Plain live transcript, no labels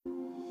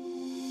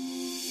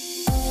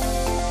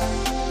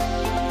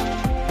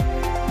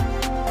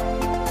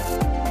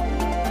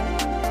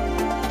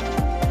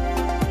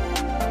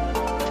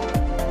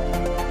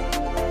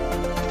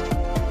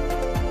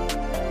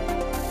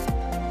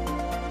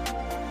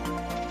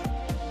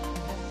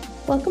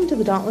Welcome to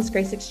the Dauntless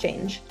Grace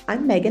Exchange.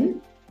 I'm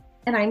Megan.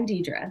 And I'm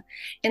Deidre.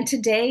 And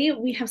today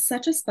we have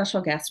such a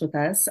special guest with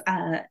us.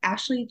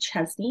 Ashley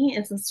Chesney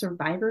is a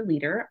survivor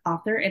leader,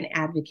 author, and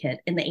advocate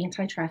in the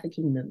anti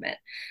trafficking movement.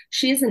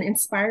 She is an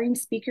inspiring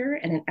speaker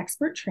and an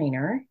expert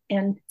trainer,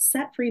 and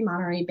Set Free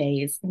Monterey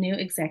Bay's new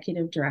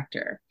executive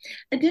director.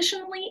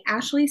 Additionally,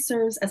 Ashley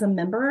serves as a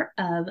member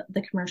of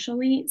the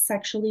Commercially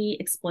Sexually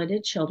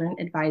Exploited Children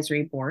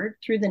Advisory Board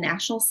through the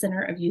National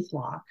Center of Youth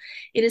Law.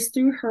 It is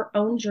through her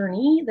own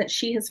journey that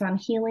she has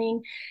found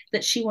healing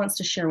that she wants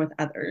to share with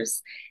others.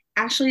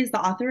 Ashley is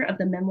the author of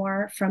the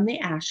memoir From the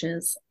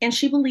Ashes, and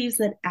she believes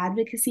that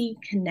advocacy,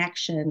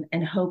 connection,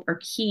 and hope are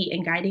key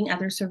in guiding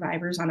other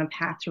survivors on a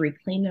path to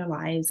reclaim their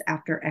lives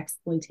after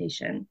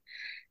exploitation.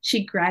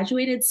 She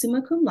graduated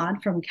summa cum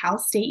laude from Cal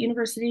State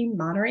University,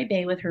 Monterey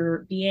Bay, with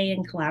her BA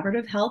in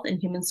Collaborative Health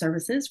and Human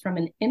Services from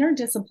an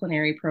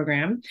interdisciplinary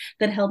program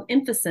that held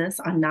emphasis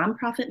on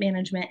nonprofit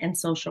management and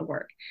social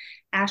work.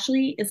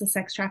 Ashley is a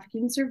sex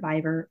trafficking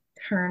survivor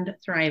turned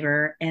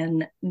thriver,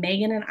 and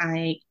Megan and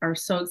I are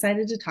so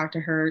excited to talk to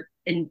her.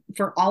 And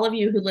for all of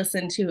you who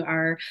listened to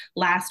our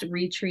last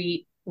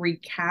retreat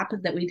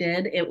recap that we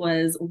did, it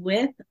was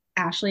with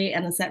Ashley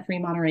and the Set Free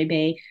Monterey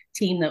Bay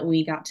team that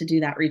we got to do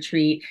that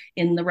retreat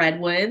in the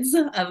redwoods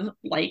of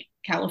like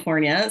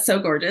California. So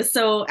gorgeous.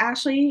 So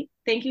Ashley,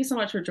 thank you so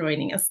much for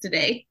joining us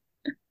today.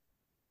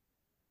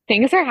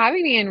 Thanks for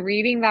having me and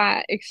reading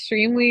that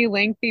extremely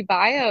lengthy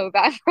bio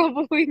that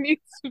probably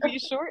needs to be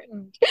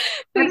shortened.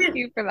 Thank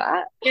you for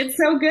that. It's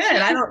so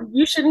good.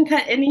 You shouldn't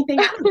cut anything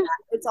out of that.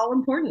 It's all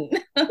important.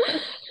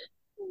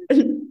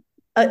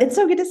 It's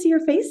so good to see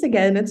your face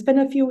again. It's been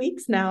a few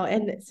weeks now,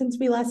 and since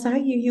we last saw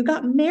you, you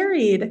got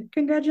married.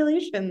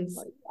 Congratulations.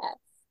 Yes.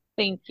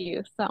 Thank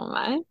you so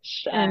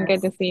much. And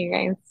good Yes. to see you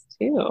guys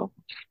too.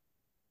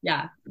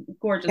 Yeah,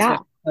 gorgeous Yeah.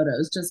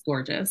 photos, just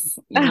gorgeous.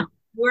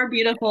 You're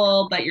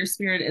beautiful, but your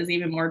spirit is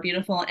even more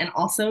beautiful. And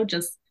also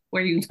just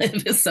where you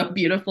live is so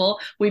beautiful.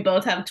 We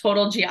both have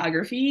total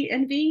geography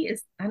envy.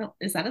 Is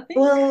that a thing?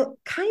 Well,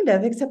 kind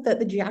of, except that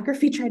the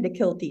geography tried to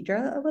kill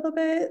Deidre a little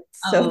bit.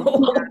 Oh,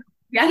 So,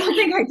 yeah, I don't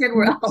think I did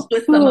well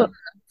with some of the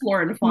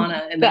flora and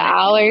fauna in The that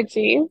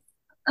allergies.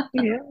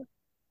 Yeah.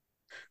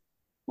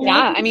 well,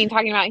 Yeah. I mean,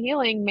 talking about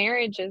healing,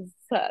 marriage is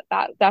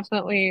that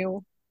definitely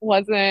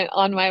wasn't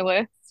on my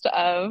list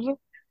of,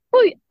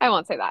 well, I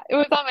won't say that. It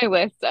was on my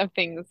list of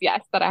things,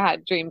 yes, that I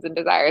had dreams and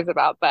desires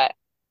about, but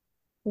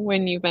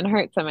when you've been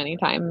hurt so many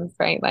times,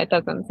 right? That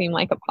doesn't seem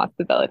like a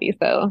possibility.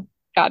 So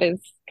God is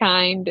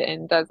kind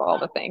and does all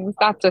the things.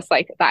 That's just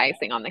like the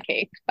icing on the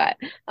cake. But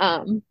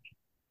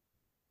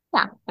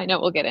yeah, I know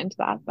we'll get into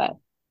that, but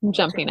I'm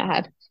jumping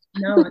ahead.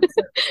 No, it's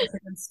a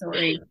good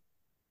story.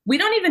 We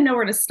don't even know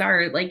where to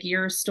start. Like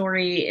your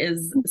story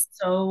is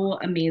so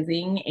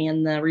amazing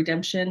and the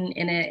redemption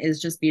in it is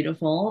just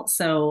beautiful.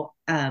 So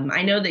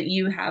I know that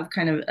you have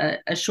kind of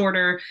a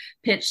shorter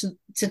pitch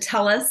to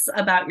tell us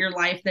about your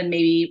life than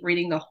maybe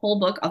reading the whole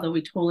book, although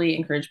we totally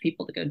encourage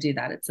people to go do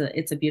that.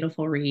 It's a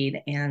beautiful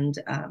read and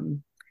it's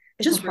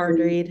a just hard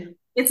really read.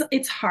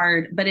 it's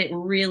hard, but it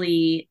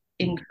really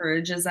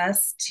encourages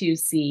us to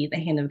see the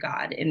hand of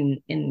God in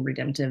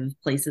redemptive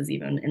places,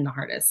 even in the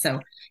hardest. So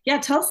yeah,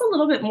 tell us a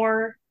little bit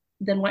more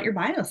than what your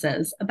bio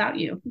says about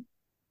you.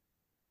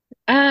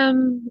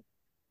 Um,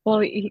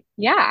 well,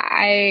 yeah,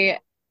 I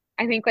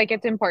think like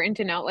it's important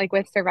to note like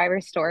with survivor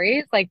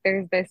stories, like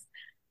there's this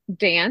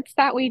dance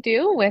that we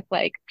do with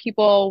like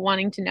people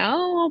wanting to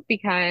know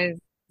because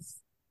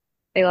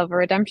they love a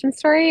redemption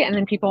story, and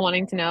then people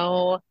wanting to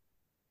know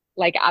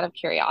like out of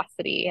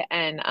curiosity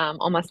and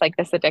almost like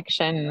this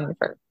addiction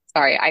for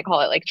sorry, I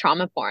call it like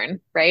trauma porn,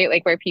 right?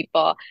 Like where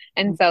people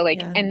and so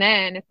like Yeah. and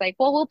then it's like,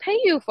 well, we'll pay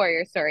you for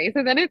your story.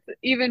 So then it's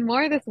even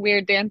more this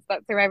weird dance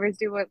that survivors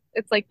do with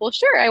it's like, well,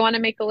 sure, I want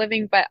to make a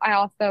living, but I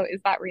also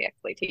is that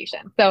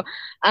re-exploitation. So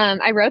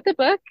I wrote the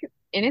book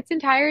in its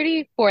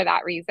entirety for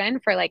that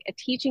reason, for like a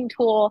teaching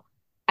tool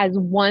as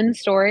one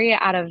story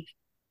out of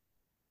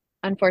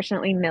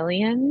unfortunately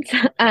millions.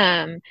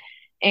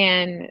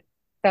 And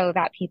so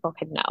that people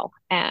could know.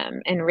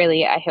 And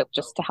really, I hope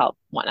just to help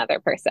one other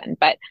person.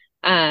 But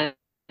um,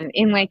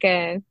 in like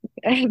a,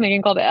 as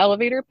Megan called it,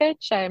 elevator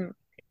pitch, I'm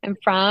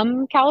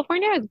from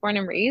California. I was born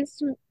and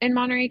raised in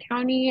Monterey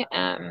County.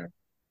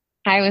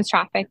 I was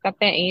trafficked at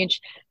the age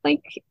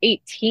like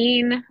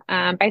 18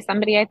 by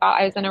somebody I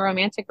thought I was in a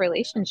romantic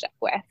relationship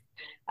with.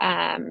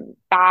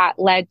 That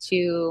led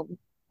to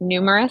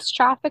numerous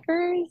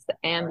traffickers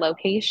and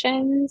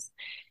locations,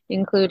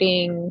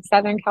 including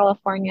Southern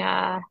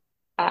California,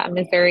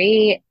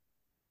 Missouri,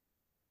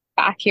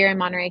 back here in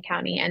Monterey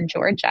County, and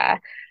Georgia.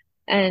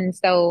 And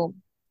so,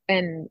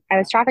 and I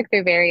was trafficked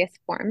through various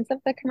forms of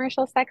the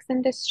commercial sex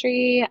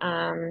industry,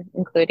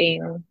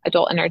 including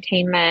adult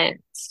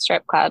entertainment,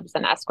 strip clubs,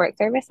 and escort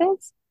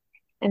services.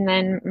 And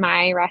then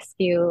my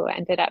rescue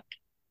ended up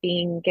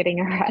being getting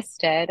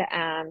arrested,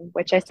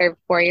 which I served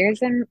 4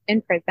 years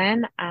in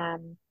prison,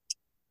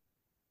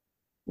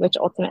 which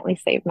ultimately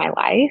saved my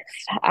life.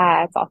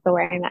 It's also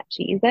where I met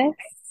Jesus.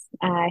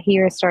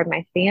 He restored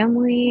my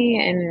family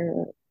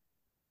and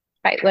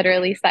right,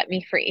 literally set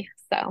me free.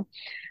 So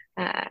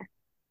uh,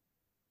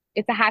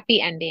 it's a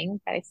happy ending,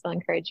 but I still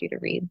encourage you to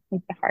read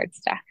like the hard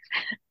stuff.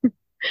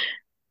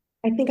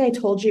 I think I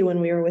told you when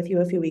we were with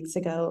you a few weeks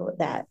ago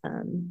that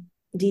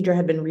Deidre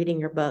had been reading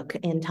your book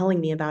and telling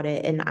me about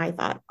it. And I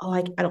thought, oh,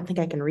 I don't think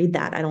I can read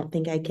that. I don't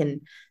think I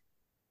can,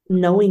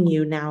 knowing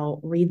you now,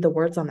 read the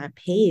words on that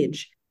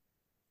page.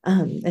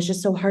 It's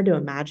just so hard to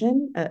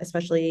imagine,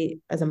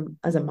 especially as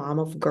a mom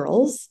of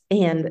girls.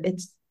 And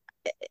it's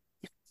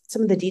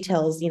some of the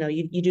details,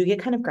 you do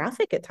get kind of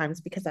graphic at times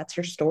because that's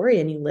your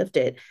story and you lived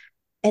it.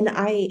 And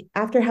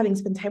after having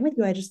spent time with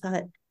you, I just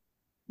thought,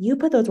 you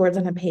put those words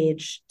on a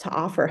page to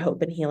offer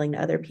hope and healing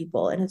to other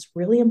people. And it's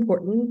really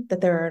important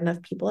that there are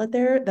enough people out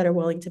there that are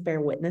willing to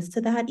bear witness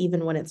to that,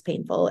 even when it's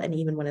painful and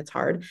even when it's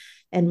hard.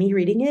 And me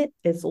reading it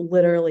is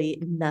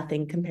literally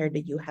nothing compared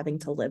to you having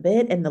to live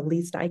it. And the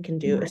least I can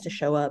do is to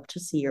show up to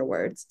see your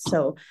words.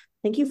 So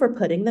thank you for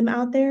putting them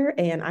out there.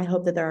 And I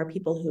hope that there are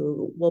people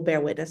who will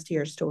bear witness to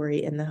your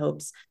story in the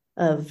hopes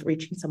of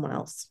reaching someone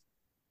else.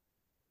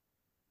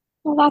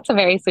 Well, that's a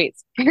very sweet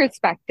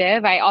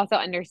perspective. I also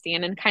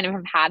understand and kind of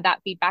have had that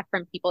feedback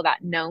from people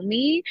that know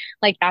me.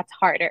 Like that's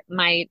harder.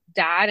 My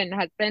dad and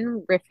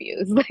husband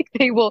refuse. Like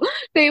they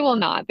will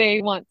not.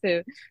 They want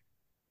to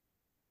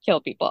kill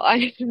people.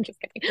 I'm just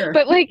kidding. Sure.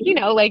 But like,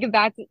 like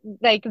that's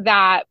like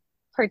that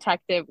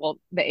protective, well,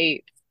 the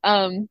apes,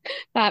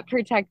 that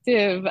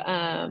protective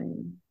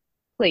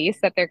place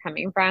that they're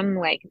coming from,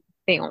 like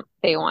they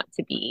want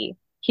to be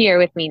here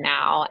with me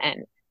now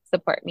and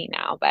support me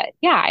now. But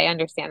yeah, I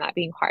understand that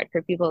being hard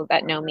for people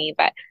that know me,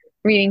 but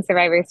reading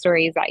survivor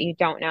stories that you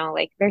don't know,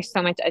 like there's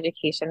so much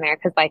education there.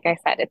 Cause like I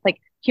said, it's like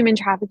human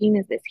trafficking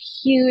is this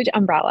huge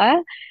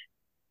umbrella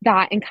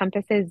that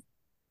encompasses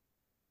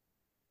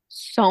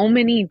so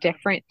many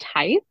different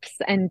types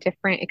and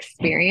different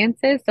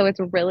experiences. So it's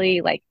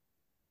really like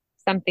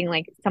something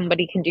like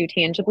somebody can do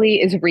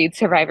tangibly is read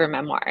survivor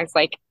memoirs.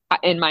 Like,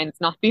 and mine's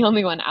not the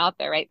only one out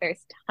there, right?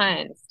 There's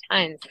tons.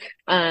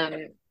 Um,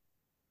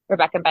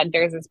 Rebecca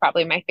Bender's is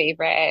probably my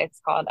favorite. It's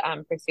called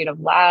Pursuit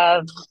of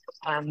Love.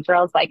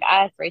 Girls Like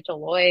Us,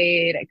 Rachel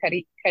Lloyd,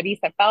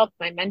 Carissa Phelps,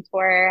 my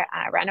mentor,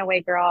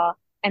 Runaway Girl,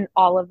 and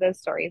all of those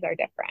stories are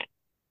different,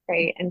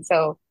 right? And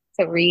so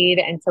to read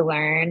and to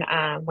learn,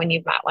 when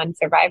you've met one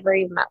survivor,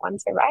 you've met one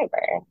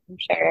survivor. I'm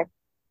sure,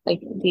 like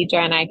Deidre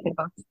and I can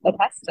both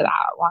attest to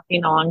that.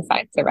 Walking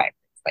alongside survivors,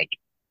 like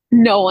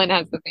no one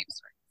has the same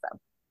story. So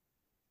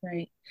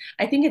Right.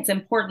 I think it's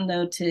important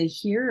though to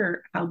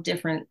hear how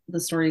different the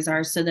stories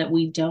are so that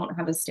we don't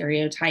have a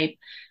stereotype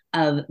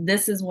of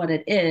this is what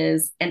it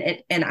is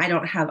and I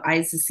don't have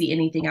eyes to see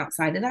anything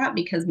outside of that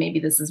because maybe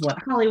this is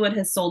what Hollywood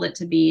has sold it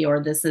to be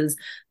or this is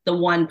the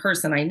one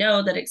person I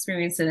know that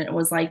experienced it and it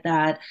was like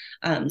that.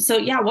 So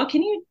yeah, what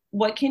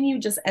can you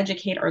just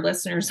educate our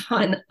listeners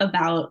on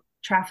about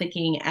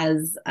trafficking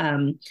as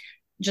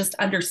just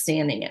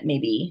understanding it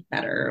maybe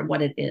better,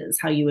 what it is,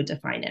 how you would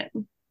define it?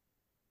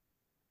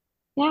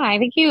 yeah, I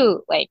think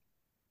you like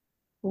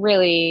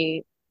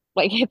really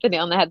like hit the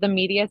nail on the head. The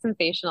media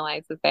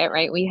sensationalizes it,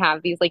 right? We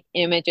have these like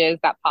images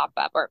that pop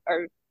up,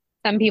 or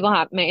some people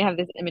may have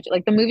this image,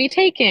 like the movie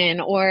Taken,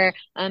 or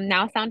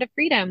now Sound of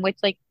Freedom, which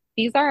like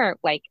these are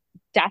like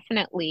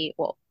definitely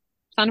well,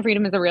 Sound of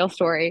Freedom is a real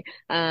story.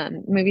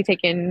 Movie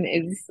Taken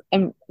is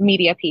a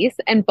media piece,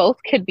 and both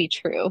could be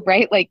true,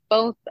 right? Like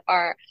both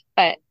are,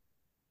 but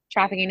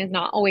trafficking is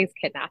not always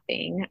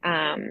kidnapping.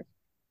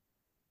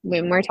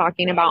 When we're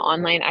talking about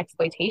online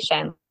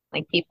exploitation,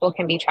 like people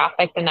can be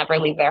trafficked and never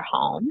leave their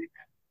home.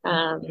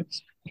 Um,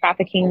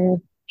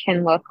 Trafficking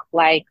can look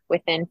like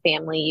within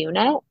family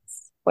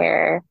units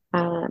where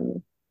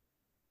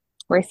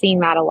we're seeing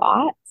that a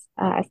lot,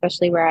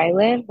 especially where I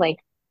live, like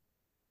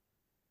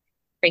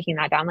breaking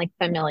that down, like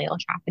familial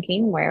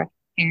trafficking, where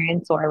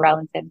parents or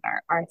relatives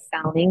are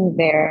selling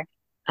their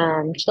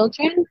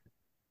children.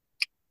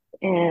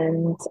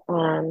 And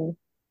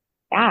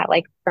yeah,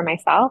 like for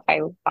myself,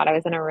 I thought I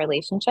was in a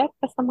relationship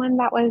with someone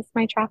that was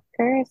my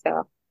trafficker.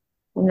 So,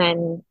 and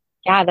then,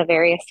 yeah, the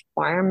various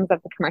forms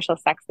of the commercial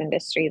sex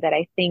industry that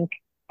I think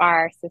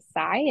our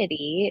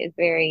society is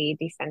very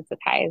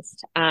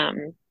desensitized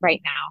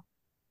right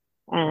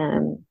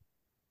now.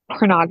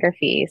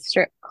 Pornography,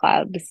 strip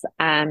clubs,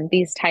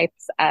 these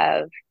types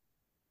of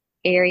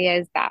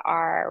areas that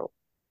are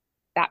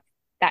that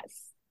that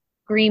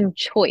scream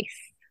choice,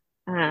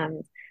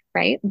 um,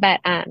 right?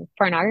 But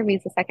pornography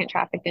is the second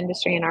trafficked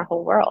industry in our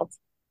whole world.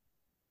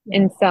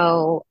 And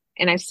so,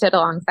 and I've stood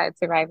alongside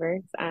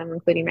survivors,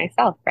 including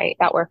myself, right,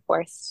 that were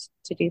forced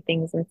to do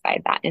things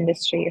inside that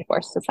industry. You're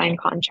forced to sign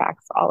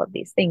contracts, all of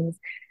these things.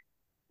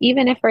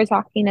 Even if we're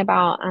talking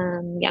about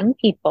young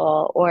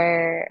people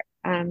or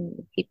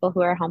people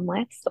who are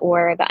homeless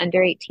or the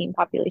under 18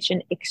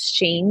 population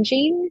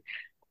exchanging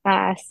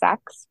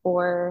sex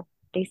for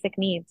basic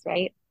needs,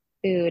 right?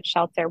 Food,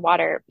 shelter,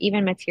 water,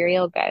 even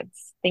material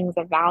goods, things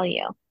of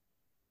value.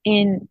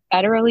 In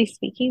federally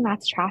speaking,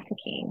 that's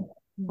trafficking.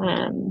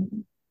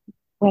 Um,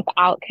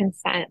 Without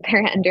consent,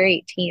 they're under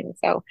 18.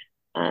 So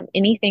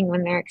anything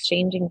when they're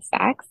exchanging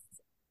sex,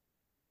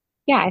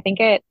 yeah, I think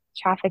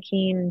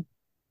trafficking,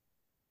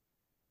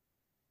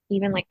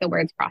 even like the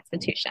words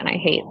prostitution, I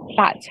hate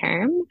that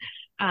term,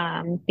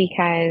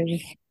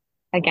 because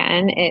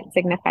again, it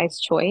signifies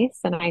choice.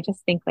 And I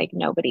just think like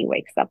nobody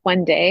wakes up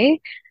one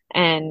day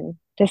and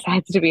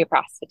decides to be a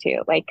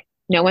prostitute. Like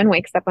no one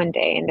wakes up one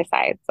day and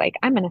decides like,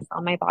 I'm going to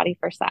sell my body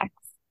for sex.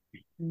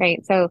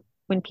 Right. So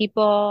when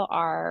people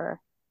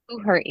are who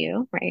hurt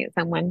you, right?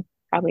 Someone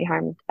probably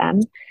harmed them.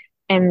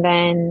 And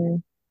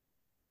then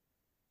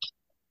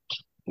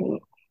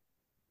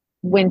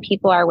when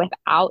people are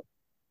without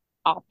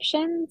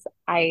options,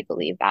 I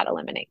believe that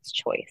eliminates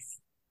choice.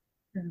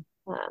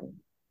 Um,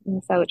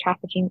 and so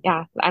trafficking,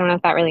 yeah, I don't know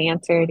if that really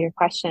answered your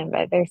question,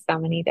 but there's so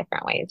many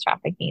different ways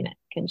trafficking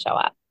can show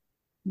up.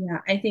 Yeah,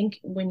 I think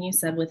when you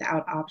said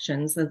without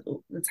options,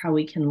 that's how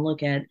we can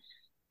look at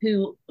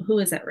who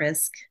is at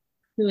risk,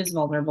 who is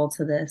vulnerable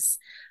to this.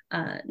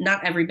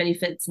 Not everybody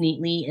fits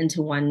neatly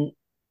into one,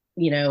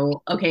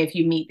 okay, if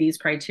you meet these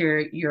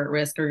criteria, you're at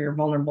risk or you're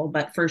vulnerable,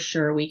 but for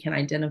sure we can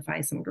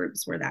identify some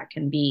groups where that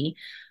can be.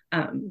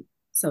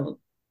 So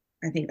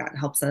I think that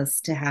helps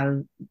us to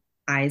have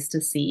eyes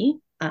to see.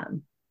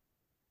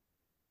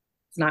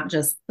 It's not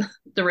just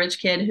the rich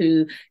kid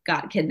who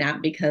got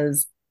kidnapped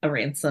because a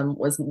ransom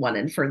was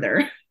wanted for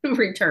their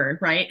return,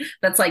 right?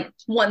 That's like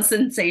one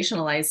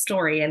sensationalized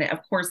story. And of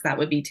course, that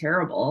would be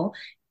terrible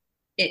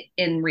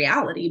in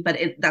reality, but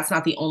that's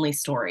not the only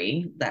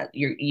story that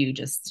you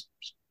just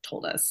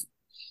told us.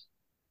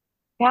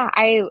 Yeah,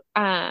 I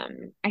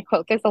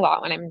quote this a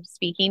lot when I'm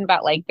speaking,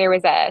 but like there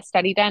was a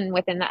study done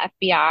within the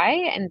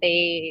FBI and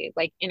they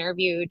like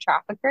interviewed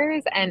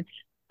traffickers and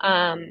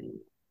um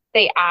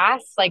they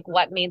asked like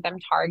what made them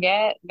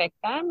target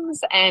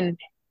victims, and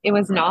it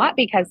was not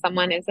because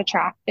someone is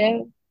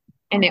attractive,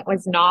 and it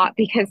was not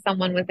because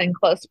someone was in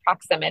close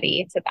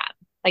proximity to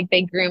them. Like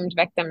they groomed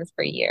victims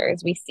for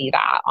years. We see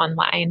that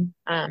online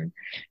and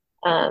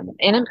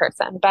in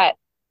person, but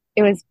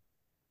it was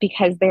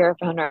because they were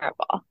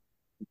vulnerable.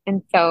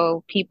 And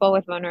so people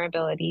with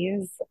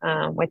vulnerabilities,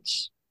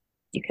 which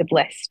you could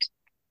list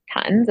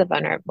tons of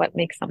what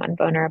makes someone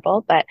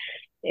vulnerable, but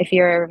if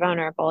you're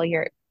vulnerable,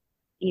 you're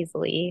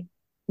easy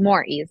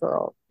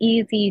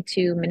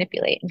to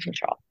manipulate and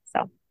control. So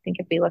I think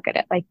if we look at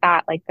it like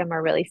that, like then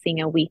we're really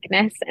seeing a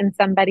weakness in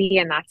somebody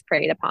and that's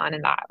preyed upon,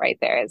 and that right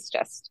there is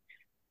just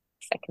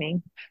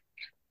sickening.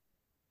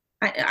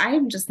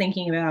 I'm just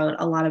thinking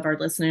about a lot of our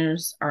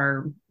listeners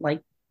are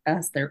like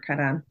us. They're kind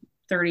of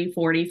 30,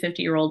 40,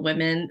 50-year-old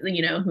women,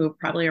 who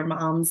probably are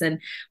moms. And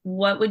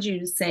what would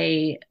you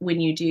say when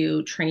you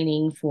do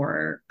training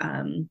for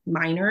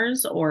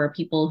minors or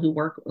people who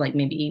work, like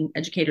maybe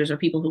educators or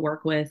people who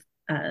work with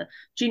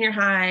junior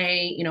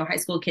high, high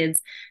school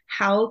kids,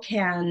 how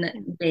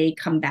can they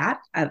combat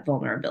that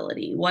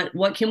vulnerability?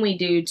 What can we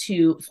do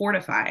to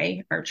fortify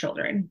our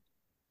children?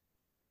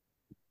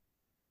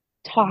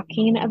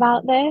 Talking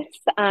about this,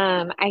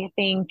 I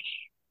think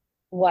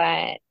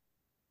what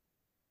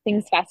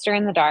things fester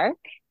in the dark.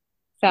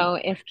 So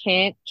if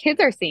kids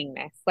are seeing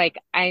this, like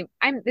I'm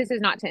this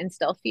is not to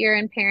instill fear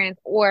in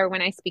parents, or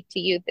when I speak to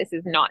youth, this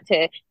is not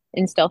to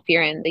instill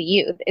fear in the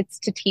youth. It's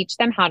to teach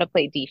them how to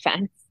play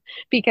defense,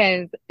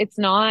 because it's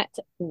not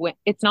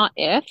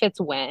if, it's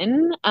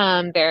when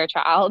their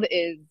child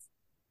is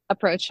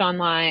approached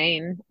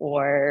online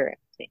or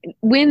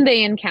when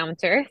they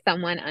encounter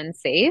someone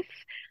unsafe,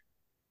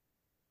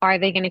 are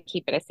they going to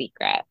keep it a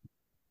secret?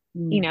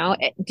 You know,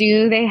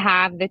 do they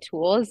have the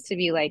tools to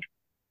be like,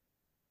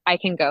 I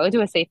can go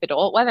to a safe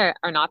adult, whether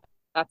or not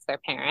that's their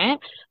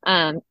parent,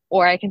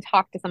 or I can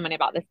talk to somebody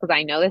about this because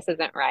I know this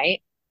isn't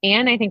right.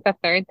 And I think the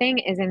third thing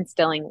is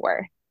instilling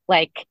worth.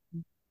 Like,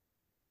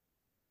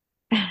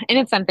 and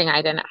it's something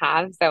I didn't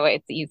have, so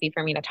it's easy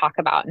for me to talk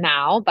about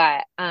now.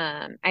 But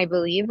I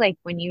believe like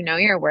when you know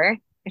your worth,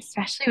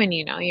 especially when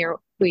you know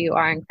who you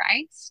are in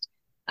Christ,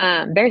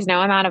 there's no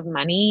amount of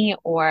money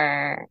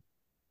or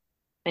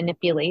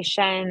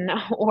manipulation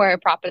or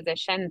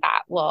proposition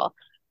that will,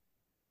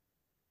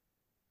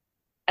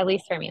 at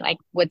least for me, like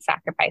would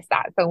sacrifice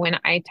that. So when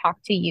I talk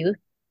to youth,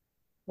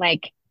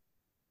 like,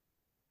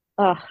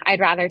 oh, I'd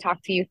rather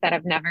talk to youth that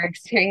have never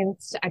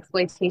experienced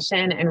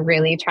exploitation and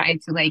really try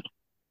to like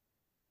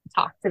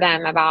talk to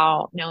them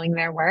about knowing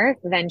their worth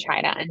than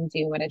try to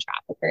undo what a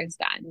trafficker's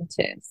done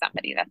to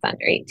somebody that's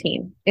under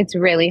 18. It's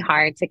really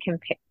hard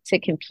to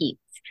compete,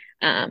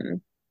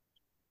 um,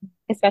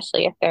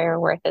 especially if their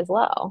worth is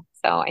low.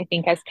 So I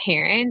think as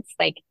parents,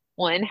 like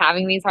one,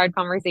 having these hard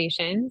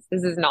conversations,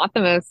 this is not the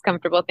most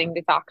comfortable thing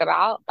to talk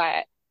about,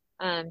 but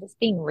just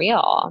being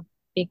real,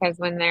 because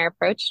when they're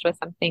approached with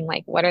something,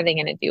 like what are they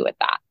going to do with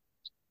that?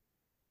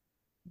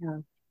 Yeah,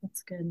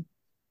 that's good.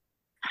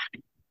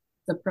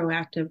 The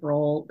proactive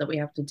role that we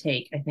have to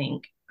take, I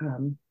think,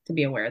 to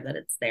be aware that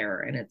it's there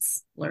and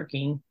it's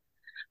lurking.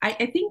 I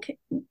think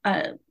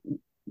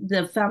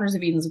the founders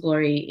of Eden's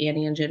Glory,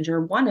 Annie and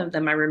Ginger, one of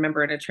them, I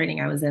remember in a training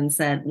I was in,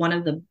 said one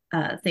of the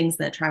things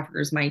that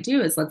traffickers might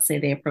do is, let's say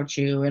they approach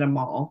you in a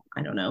mall,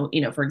 I don't know,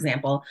 for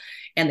example,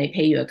 and they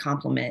pay you a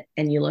compliment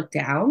and you look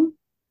down,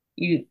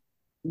 you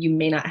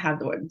may not have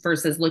the word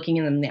versus looking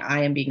in the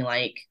eye and being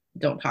like,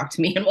 don't talk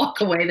to me and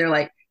walk away. They're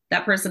like,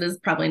 that person is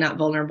probably not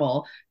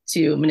vulnerable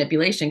to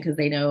manipulation because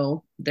they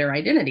know their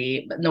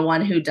identity. But the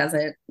one who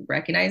doesn't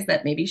recognize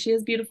that maybe she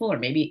is beautiful or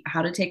maybe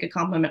how to take a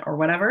compliment or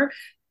whatever,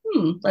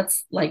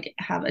 let's like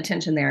have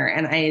attention there.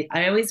 And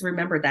I always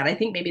remembered that. I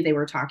think maybe they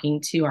were talking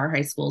to our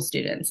high school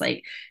students,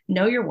 like,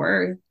 know your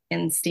worth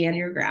and stand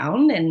your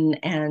ground,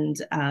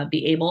 and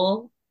be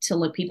able to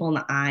look people in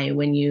the eye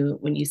when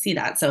you see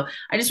that. So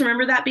I just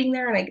remember that being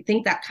there. And I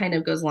think that kind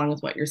of goes along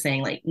with what you're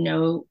saying, like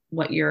know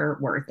what your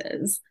worth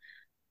is.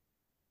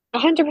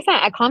 100%.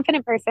 A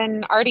confident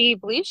person already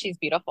believes she's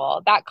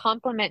beautiful. That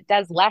compliment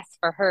does less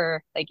for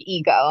her like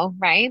ego,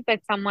 right?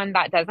 But someone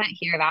that doesn't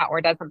hear that or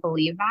doesn't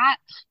believe that,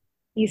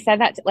 you said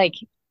that like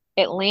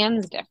it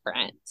lands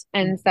different.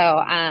 And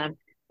so it's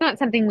not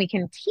something we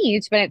can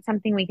teach, but it's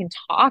something we can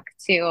talk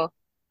to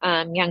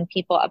young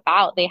people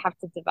about. They have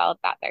to develop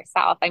that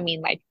themselves. I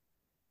mean, like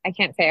I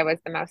can't say I was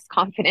the most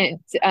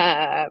confident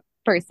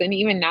person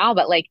even now,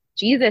 but like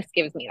Jesus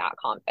gives me that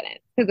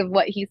confidence because of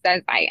what he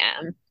says I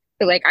am.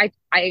 So like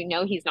I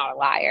know he's not a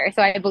liar.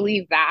 So I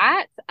believe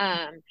that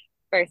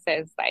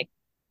versus like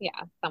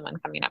yeah, someone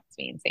coming up to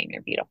me and saying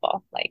you're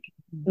beautiful. Like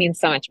means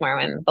so much more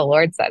when the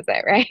Lord says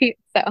it, right?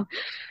 So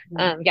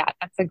yeah,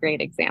 that's a great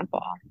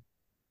example.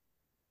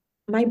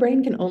 My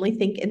brain can only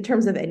think in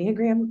terms of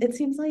Enneagram, it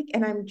seems like.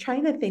 And I'm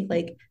trying to think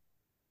like,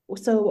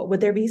 so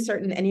would there be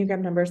certain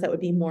Enneagram numbers that would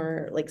be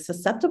more like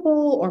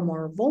susceptible or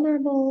more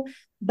vulnerable?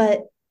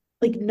 But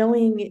like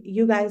knowing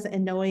you guys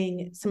and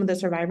knowing some of the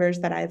survivors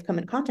that I've come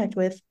in contact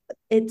with,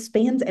 it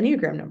spans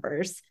Enneagram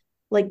numbers.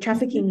 Like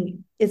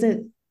trafficking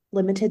isn't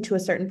limited to a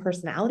certain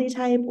personality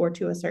type or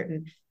to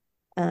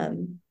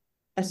um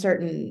a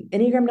certain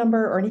Enneagram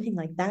number or anything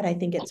like that. I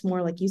think it's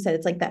more like you said,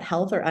 it's like that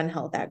health or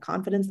unhealth, that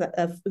confidence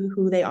of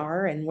who they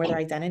are and where their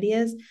identity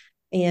is,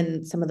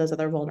 and some of those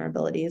other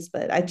vulnerabilities.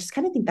 But I just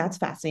kind of think that's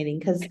fascinating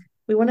because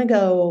we want to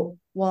go,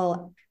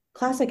 well,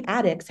 classic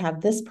addicts have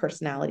this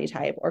personality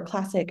type, or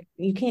classic,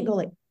 you can't go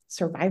like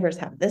survivors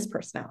have this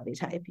personality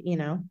type, you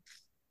know?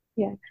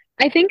 Yeah.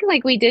 I think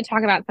like we did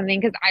talk about something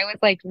because I was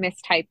like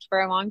mistyped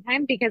for a long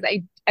time because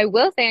I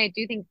will say I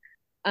do think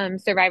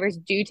survivors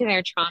due to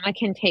their trauma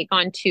can take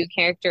on two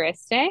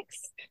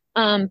characteristics.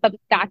 But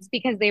that's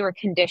because they were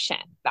conditioned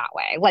that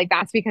way. Like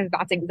that's because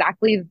that's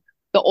exactly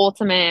the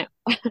ultimate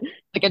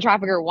like a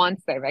trafficker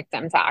wants their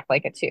victim to act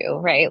like a two,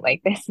 right?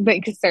 Like this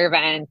big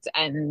servant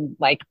and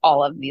like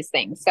all of these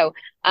things. So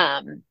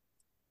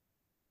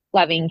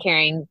loving,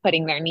 caring,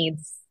 putting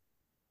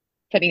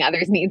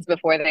others' needs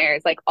before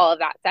theirs, like all of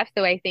that stuff.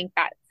 So I think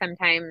that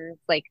sometimes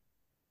like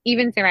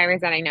even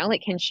survivors that I know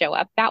like can show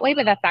up that way,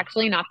 but that's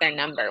actually not their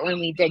number when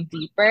we dig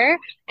deeper.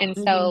 And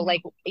so Mm-hmm.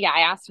 like yeah,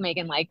 I asked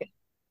Megan like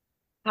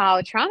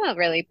how trauma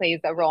really plays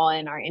a role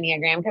in our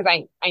Enneagram because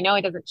I know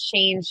it doesn't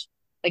change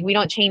like we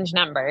don't change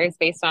numbers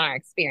based on our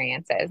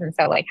experiences. And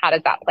so like how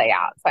does that play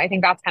out? So I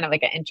think that's kind of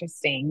like an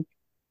interesting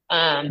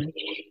um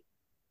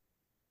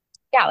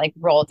yeah, like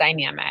role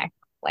dynamic,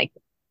 like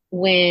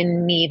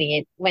when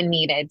needed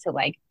to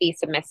like be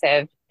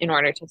submissive in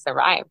order to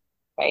survive,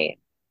 right?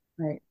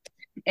 Right.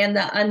 And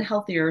the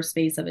unhealthier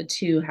space of it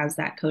too has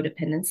that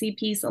codependency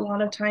piece a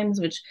lot of times,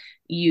 which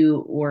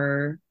you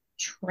were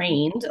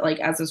trained, like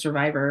as a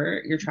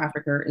survivor, your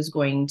trafficker is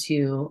going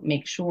to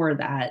make sure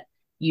that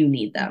you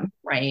need them,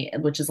 right?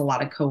 Which is a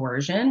lot of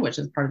coercion, which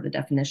is part of the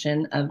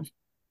definition of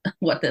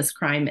what this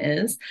crime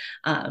is.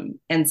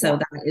 And so Yeah.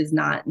 that is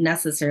not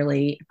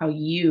necessarily how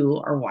you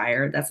are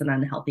wired. That's an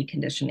unhealthy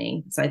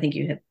conditioning. So I think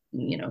you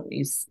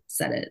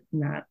said it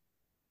in that.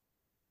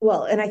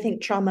 Well, and I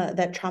think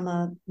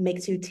trauma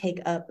makes you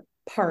take up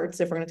parts.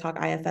 If we're going to talk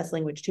IFS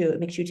language too, it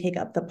makes you take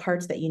up the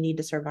parts that you need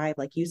to survive,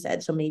 like you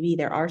said. So maybe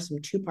there are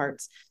some two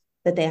parts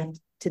that they have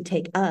to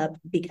take up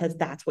because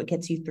that's what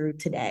gets you through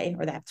today,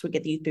 or that's what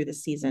gets you through the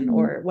season,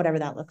 or whatever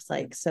that looks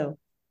like. So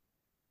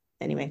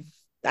anyway,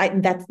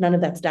 that's none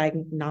of that's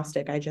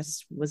diagnostic. I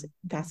just was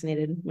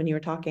fascinated when you were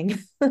talking.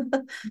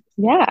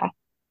 Yeah,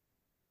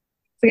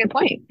 it's a good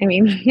point. I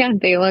mean, yeah,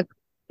 they look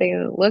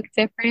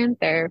different.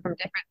 They're from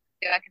different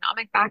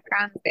socioeconomic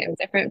backgrounds. They have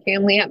different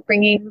family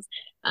upbringings,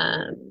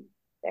 um,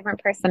 different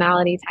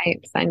personality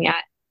types, and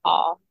yet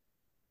all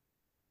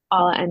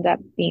all end up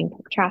being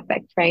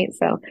trafficked, right?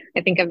 So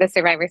I think of the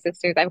Survivor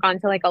Sisters. I've gone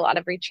to like a lot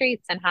of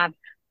retreats and have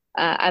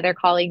other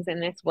colleagues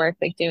in this work,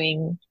 like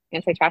doing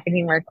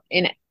anti-trafficking work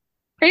in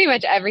pretty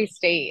much every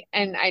state.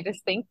 And I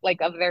just think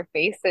like of their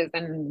faces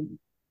and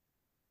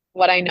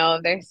what I know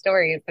of their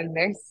stories, and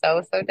they're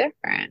so, so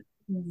different.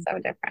 So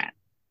different.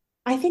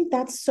 I think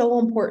that's so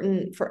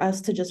important for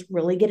us to just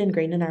really get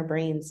ingrained in our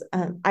brains.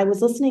 I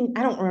was listening,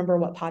 I don't remember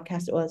what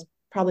podcast it was,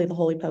 probably the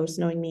Holy Post,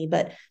 knowing me,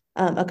 but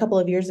a couple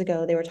of years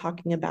ago, they were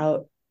talking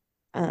about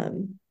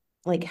um,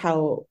 like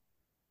how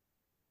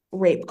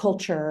rape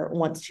culture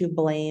wants to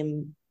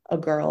blame a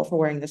girl for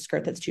wearing the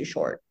skirt that's too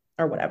short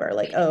or whatever.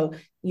 Like, oh,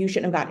 you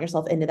shouldn't have gotten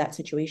yourself into that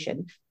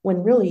situation.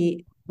 When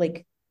really,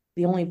 like,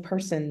 the only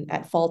person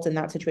at fault in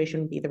that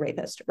situation would be the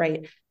rapist,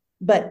 right?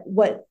 But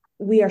what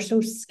we are so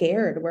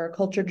scared, we're a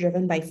culture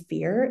driven by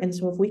fear. And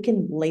so if we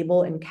can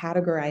label and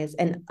categorize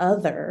an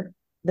other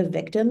the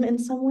victim in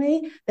some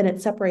way, then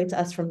it separates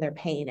us from their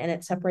pain, and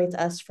it separates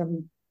us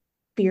from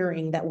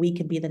fearing that we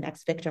could be the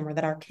next victim, or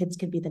that our kids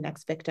could be the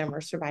next victim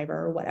or survivor,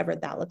 or whatever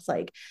that looks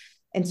like.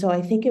 And so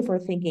I think if we're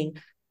thinking,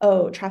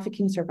 oh,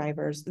 trafficking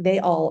survivors, they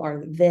all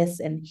are this,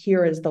 and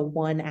here is the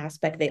one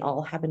aspect they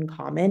all have in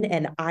common,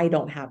 and I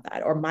don't have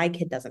that, or my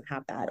kid doesn't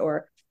have that,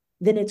 or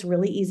then it's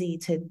really easy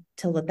to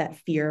let that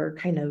fear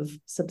kind of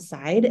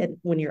subside, and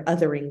when you're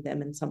othering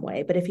them in some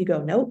way. But if you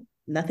go, nope,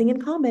 nothing in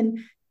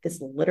common,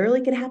 this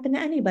literally could happen to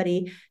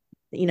anybody,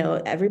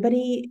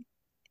 everybody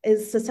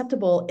is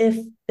susceptible if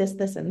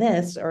this, and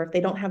this, or if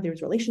they don't have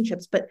these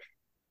relationships. But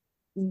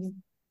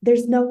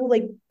there's no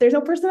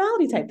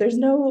personality type, there's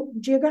no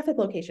geographic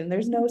location,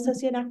 there's no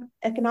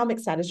socioeconomic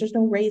status, there's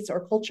no race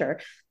or culture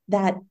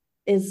that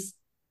is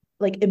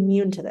like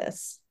immune to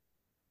this.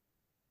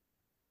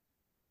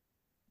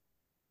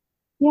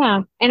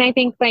 Yeah. And I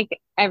think like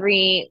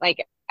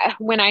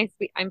when I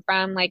speak, I'm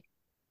from like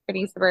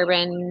pretty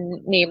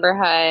suburban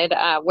neighborhood,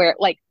 where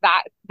like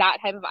that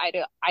type of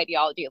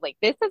ideology, like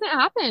this doesn't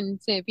happen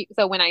to people.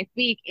 So when I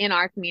speak in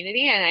our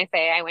community and I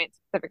say I went to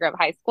Pacific Grove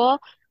High School,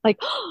 like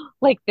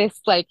like this,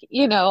 like,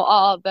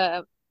 all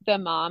the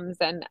moms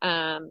and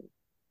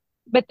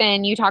but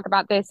then you talk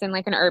about this in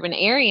like an urban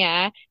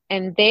area,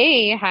 and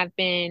they have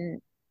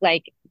been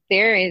like,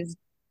 there is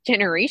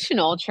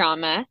generational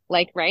trauma,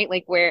 like, right?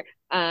 Like where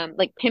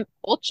like pimp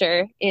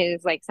culture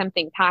is like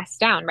something passed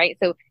down, right?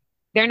 So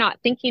they're not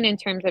thinking in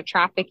terms of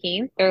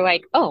trafficking. They're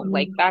like, oh,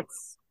 like Mm-hmm.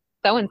 that's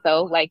so and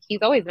so, like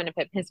he's always been a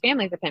pimp, his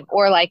family's a pimp,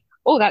 or like,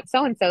 oh, that's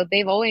so and so,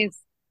 they've always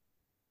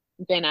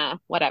been a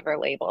whatever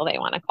label they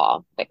want to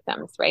call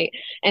victims, right?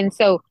 And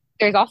so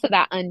there's also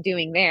that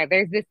undoing there.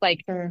 There's this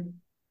like Sure.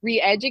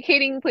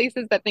 re-educating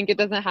places that think it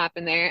doesn't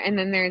happen there. And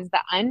then there's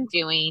the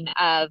undoing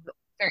of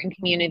certain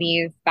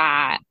communities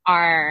that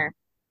are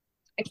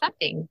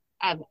accepting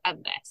of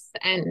this,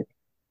 and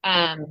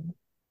um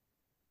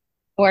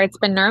or it's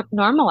been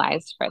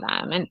normalized for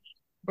them. And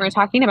we're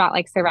talking about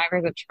like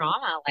survivors of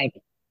trauma, like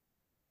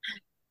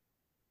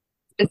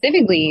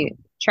specifically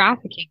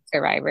trafficking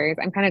survivors.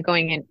 I'm kind of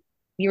going in,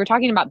 you were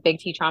talking about big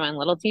T trauma and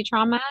little T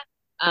trauma.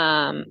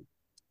 Um,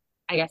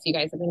 I guess you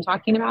guys have been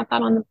talking about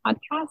that on the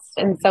podcast.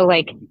 And so,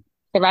 like,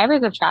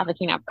 survivors of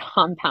trafficking have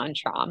compound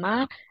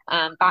trauma.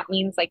 That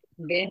means like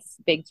this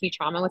big T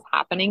trauma was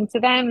happening to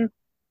them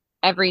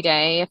every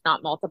day, if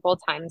not multiple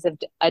times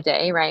a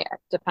day, right?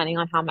 Depending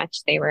on how much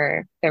they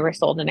were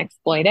sold and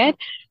exploited.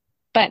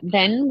 But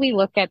then we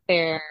look at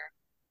their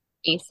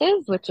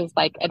ACEs, which is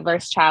like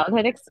adverse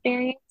childhood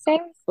experiences,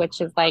 which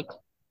is like,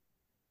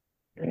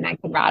 and I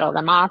could rattle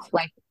them off,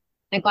 like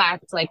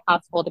neglect, like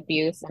household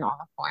abuse in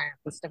all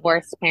forms,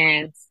 divorced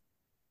parents,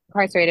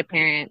 incarcerated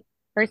parent,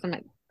 person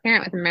with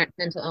parent with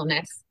mental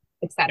illness,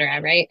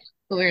 etc. Right?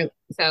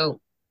 So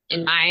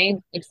in my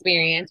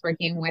experience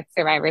working with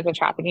survivors of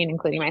trafficking,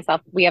 including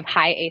myself, we have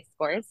high ACE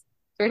scores.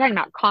 So we're talking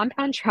about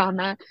compound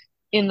trauma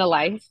in the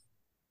life,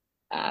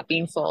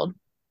 being sold,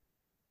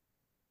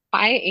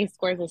 high ACE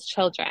scores as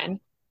children,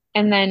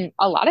 and then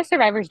a lot of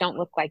survivors don't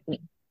look like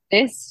me.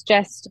 This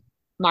just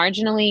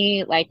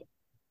marginally like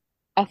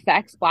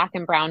affects Black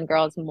and brown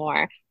girls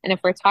more. And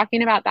if we're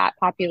talking about that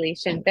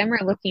population, then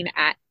we're looking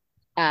at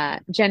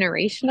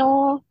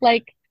generational,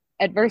 like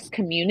adverse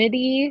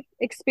community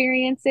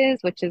experiences,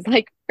 which is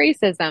like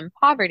racism,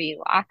 poverty,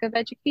 lack of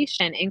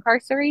education,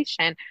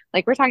 incarceration.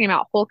 Like we're talking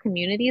about whole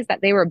communities that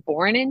they were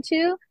born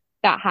into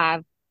that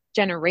have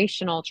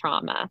generational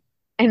trauma.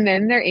 And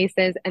then their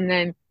ACEs, and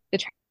then the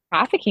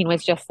trafficking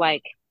was just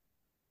like,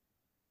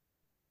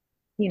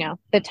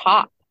 the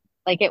top.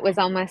 Like it was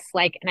almost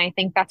like, and I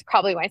think that's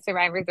probably why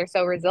survivors are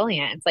so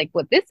resilient. It's like,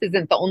 well, this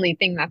isn't the only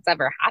thing that's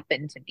ever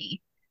happened to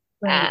me.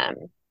 Right. Um,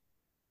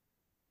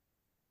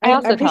 I I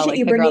also tell appreciate like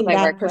you the girls bringing I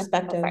that work with, oh,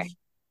 perspective. sorry.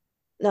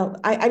 No,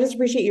 I just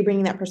appreciate you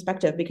bringing that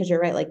perspective, because you're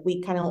right. Like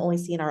we kind of only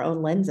see in our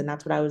own lens, and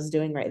that's what I was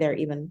doing right there,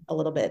 even a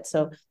little bit.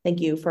 So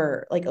thank you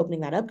for like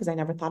opening that up, because I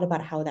never thought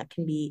about how that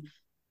can be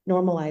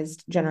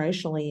normalized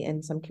generationally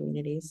in some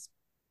communities.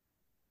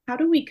 How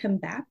do we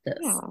combat this?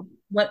 Yeah.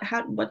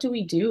 What do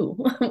we do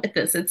with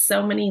this? It's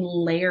so many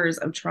layers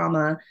of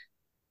trauma.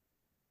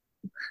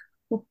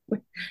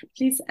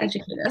 Please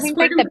educate I us. think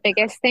like the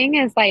biggest thing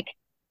is like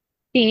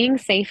being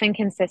safe and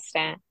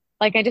consistent.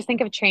 Like I just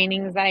think of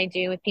trainings that I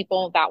do with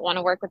people that want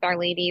to work with our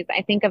ladies.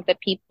 I think of the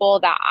people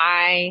that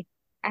I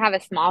have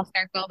a small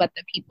circle, but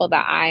the people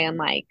that I am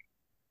like,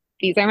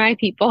 these are my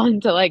people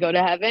until I go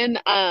to heaven.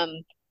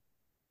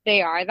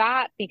 They are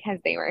that because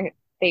they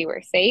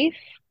were safe,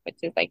 which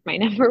is like my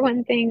number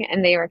one thing,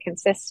 and they were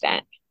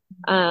consistent.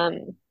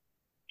 Um,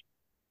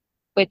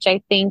 which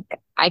I think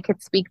I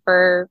could speak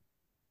for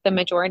the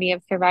majority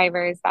of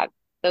survivors that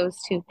those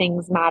two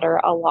things matter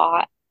a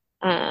lot.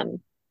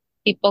 Um,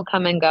 People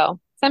come and go,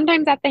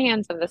 sometimes at the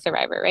hands of the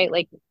survivor, right?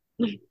 Like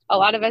a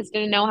lot of us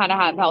didn't know how to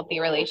have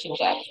healthy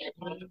relationships,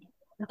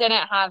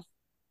 didn't have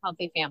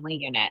healthy family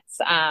units,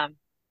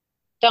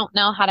 don't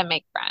know how to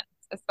make friends,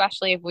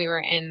 especially if we were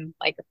in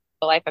like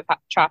the life of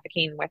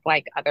trafficking with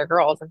like other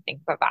girls and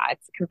things like that.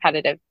 It's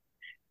competitive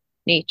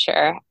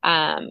nature.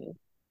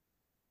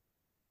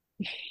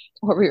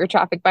 or we were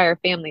trafficked by our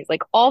families,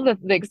 like all the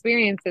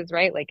experiences,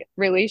 right? Like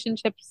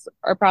relationships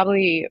are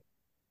probably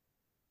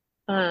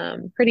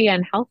pretty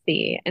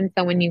unhealthy. And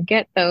so when you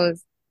get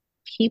those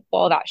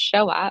people that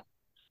show up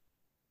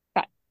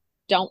that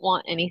don't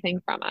want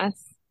anything from us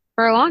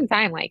for a long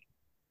time, like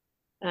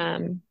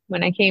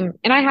when I came,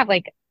 and I have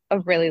like a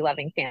really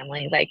loving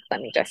family, like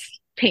let me just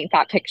paint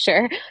that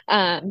picture.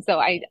 So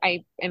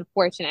I am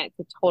fortunate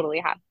to totally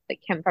have like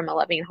come from a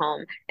loving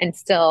home and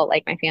still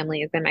like my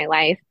family is in my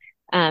life.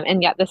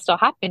 And yet this still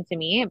happened to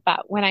me.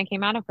 But when I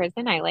came out of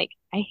prison, I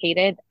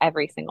hated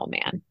every single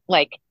man.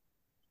 Like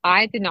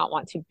I did not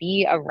want to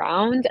be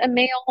around a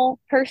male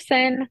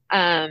person.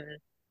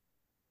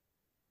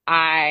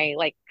 I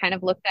like kind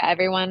of looked at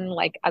everyone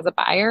like as a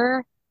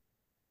buyer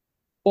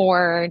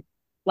or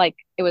like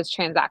it was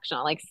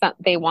transactional. Like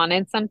they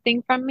wanted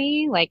something from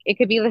me. Like it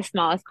could be the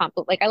smallest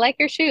compliment. Like I like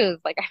your shoes.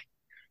 Like I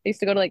used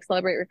to go to like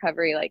Celebrate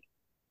Recovery like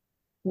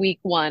week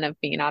one of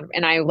being out of,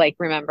 and I like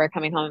remember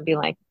coming home and being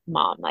like,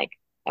 Mom, like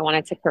I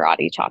wanted to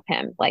karate chop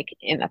him like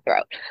in the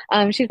throat.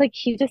 She's like,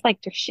 he just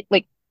liked your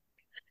like,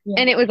 Yeah.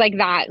 and it was like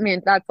that.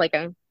 Man, that's like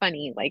a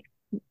funny like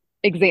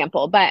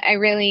example, but I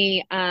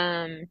really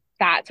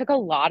that took a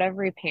lot of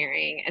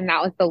repairing, and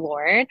that was the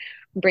Lord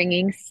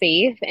bringing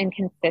safe and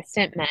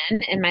consistent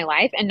men in my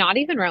life, and not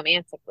even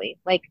romantically.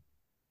 Like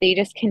they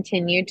just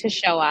continued to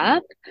show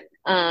up.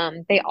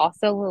 They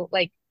also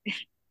like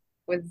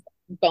was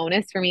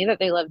bonus for me that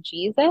they love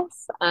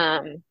Jesus.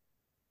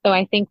 So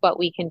I think what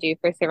we can do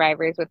for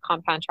survivors with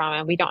compound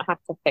trauma, we don't have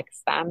to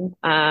fix them.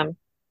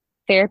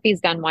 Therapy's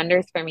done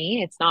wonders for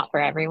me. It's not for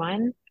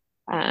everyone.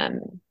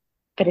 Um,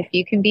 but if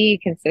you can be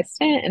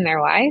consistent in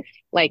their life,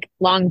 like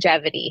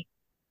longevity,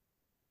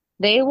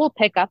 they will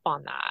pick up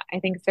on that. I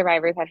think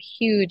survivors have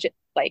huge,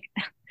 like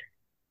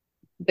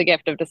the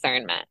gift of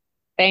discernment.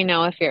 They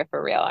know if you're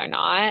for real or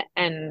not.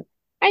 And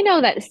I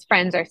know that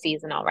friends are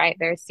seasonal, right?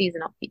 There's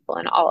seasonal people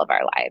in all of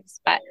our lives.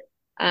 But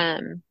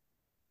um,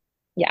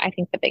 yeah, I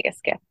think the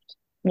biggest gift,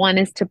 one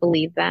is to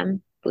believe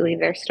them, believe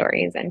their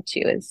stories, and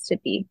two is to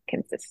be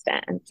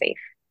consistent and safe.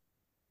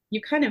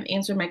 You kind of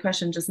answered my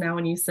question just now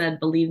when you said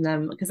believe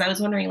them, because I was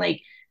wondering,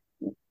 like,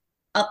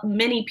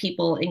 many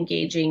people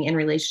engaging in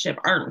relationship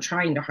aren't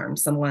trying to harm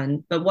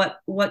someone, but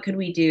what could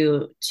we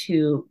do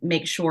to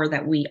make sure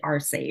that we are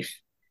safe?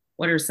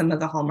 What are some of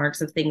the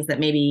hallmarks of things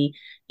that maybe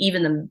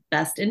even the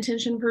best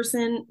intentioned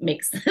person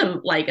makes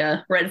them like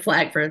a red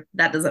flag for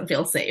that doesn't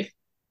feel safe?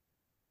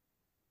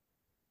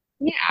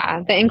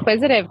 Yeah, the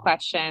inquisitive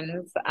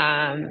questions,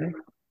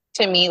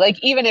 to me, like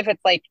even if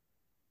it's like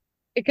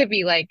it could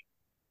be like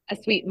a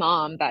sweet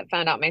mom that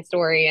found out my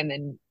story and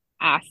then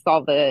asks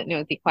all the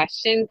nosy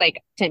questions,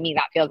 like to me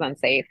that feels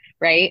unsafe,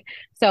 right?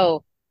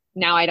 So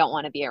now I don't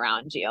want to be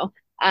around you.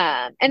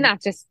 And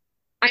that's just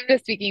I'm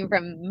just speaking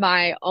from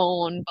my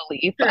own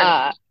belief.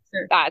 Sure,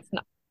 sure. That's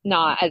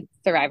not as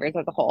survivors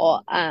as a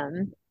whole.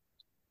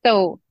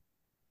 So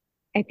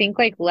I think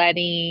like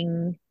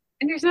letting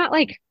and there's not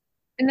like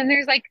and then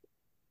there's like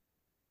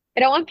I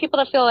don't want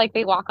people to feel like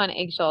they walk on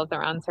eggshells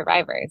around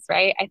survivors,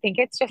 right? I think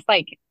it's just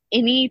like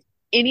any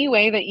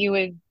way that you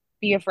would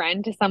be a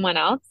friend to someone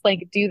else,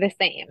 like do the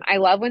same. I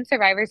love when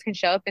survivors can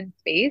show up in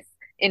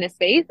a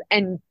space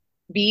and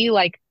be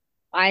like,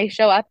 I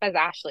show up as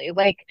Ashley.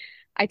 Like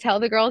I tell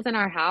the girls in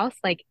our house,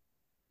 like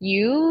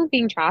you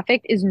being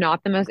trafficked is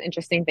not the most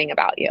interesting thing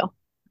about you.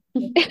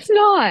 It's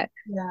not.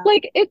 Yeah.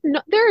 Like it's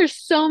not, there are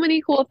so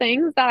many cool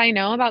things that I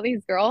know about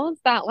these girls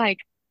that like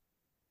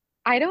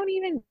I don't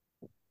even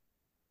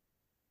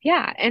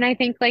yeah, and I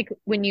think like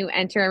when you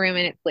enter a room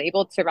and it's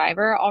labeled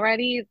survivor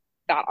already,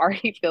 that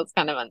already feels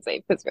kind of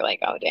unsafe because you're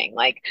like, oh dang,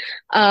 like,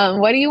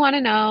 what do you want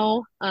to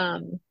know?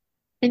 And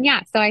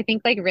yeah, so I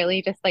think like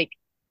really just like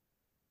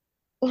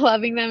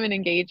loving them and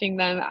engaging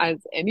them as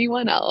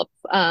anyone else.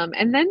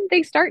 And then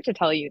they start to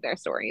tell you their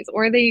stories,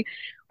 or they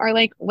are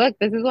like, look,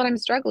 this is what I'm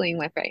struggling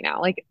with right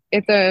now. Like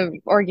it's a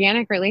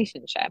organic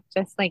relationship,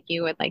 just like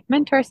you would like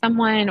mentor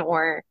someone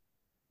or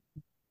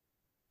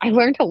I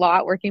learned a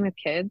lot working with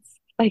kids,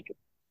 like,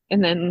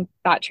 and then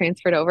that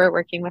transferred over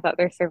working with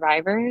other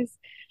survivors,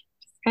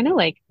 just kind of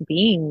like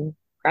being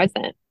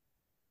present,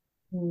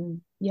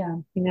 Yeah.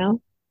 you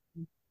know?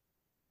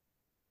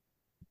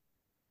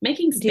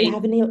 Making Do you space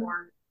have any?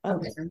 for, oh,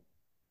 Oh, sorry.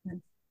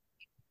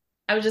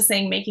 I was just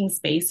saying, making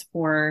space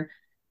for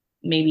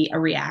maybe a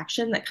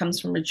reaction that comes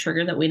from a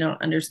trigger that we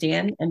don't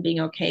understand and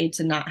being okay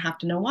to not have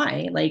to know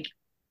why. Like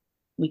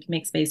we can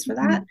make space for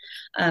that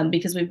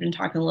because we've been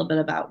talking a little bit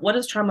about what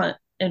does trauma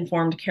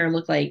informed care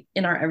look like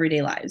in our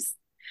everyday lives.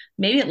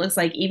 Maybe it looks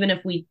like even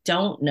if we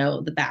don't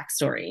know the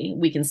backstory,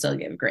 we can still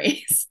give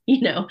grace.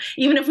 Even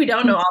if we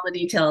don't know all the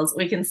details,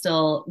 we can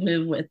still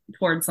move with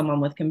towards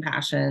someone with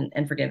compassion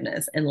and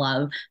forgiveness and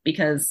love.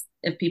 Because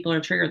if people are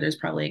triggered, there's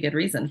probably a good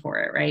reason for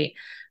it, right?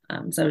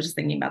 So I was just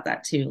thinking about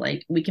that too.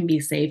 Like we can be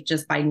safe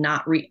just by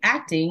not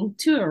reacting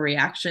to a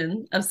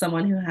reaction of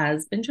someone who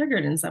has been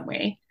triggered in some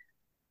way.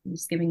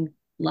 Just giving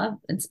love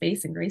and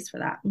space and grace for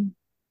that.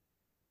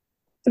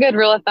 It's a good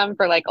rule of thumb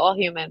for like all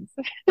humans.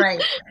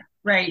 Right,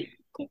 right.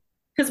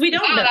 because we Yeah,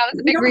 don't know. that was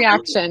a We big don't know.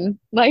 reaction.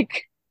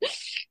 Like,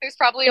 there's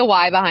probably a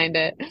why behind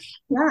it.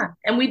 Yeah.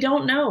 And we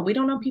don't know. We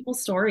don't know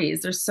people's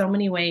stories. There's so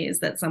many ways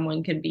that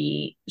someone could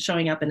be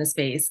showing up in a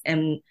space.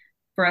 And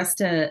for us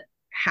to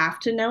have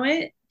to know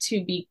it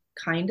to be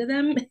kind to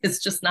them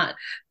is just not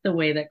the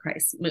way that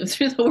Christ moves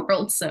through the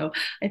world. So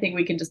I think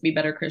we can just be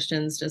better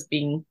Christians, just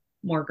being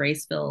more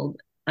grace filled,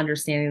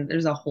 understanding that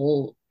there's a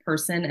whole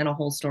person and a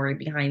whole story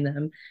behind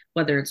them,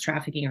 whether it's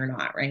trafficking or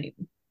not, right?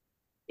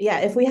 Yeah,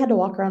 if we had to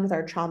walk around with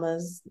our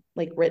traumas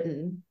like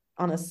written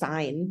on a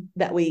sign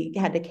that we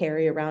had to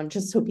carry around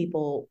just so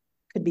people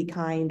could be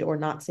kind or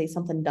not say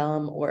something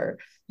dumb or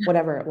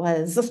whatever it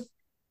was.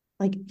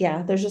 Like,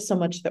 yeah, there's just so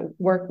much that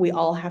work we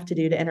all have to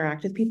do to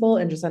interact with people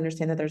and just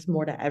understand that there's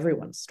more to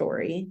everyone's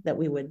story that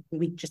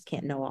we just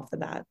can't know off the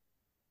bat.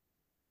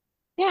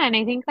 Yeah, and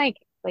I think like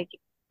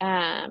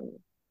um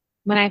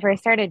when I first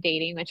started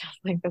dating, which was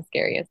like the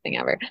scariest thing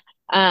ever,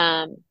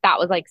 that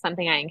was like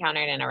something I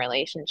encountered in a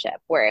relationship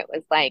where it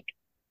was like,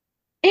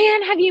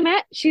 and have you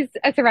met? She's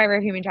a survivor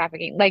of human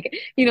trafficking. Like,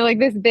 like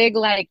this big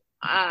like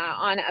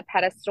on a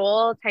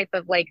pedestal type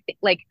of like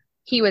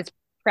he was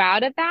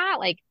proud of that,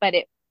 like, but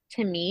it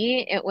to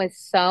me it was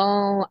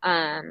so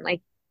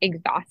like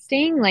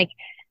exhausting, like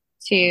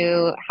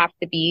to have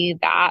to be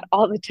that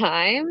all the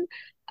time.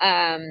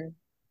 Um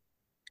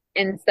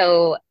and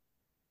so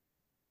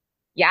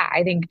yeah,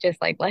 I think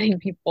just like letting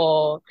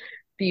people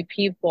be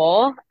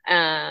people.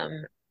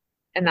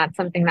 And that's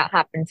something that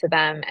happened to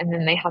them. And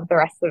then they have the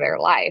rest of their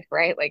life,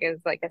 right? Like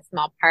it's like a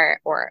small part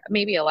or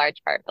maybe a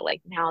large part, but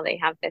like now they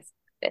have this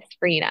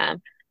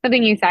freedom.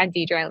 Something you said,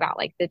 Deidre, about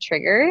like the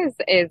triggers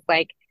is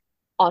like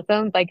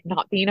also like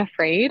not being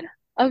afraid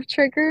of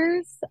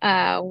triggers.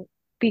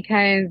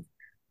 Because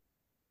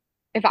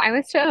if I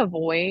was to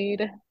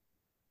avoid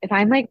if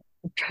I'm like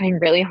trying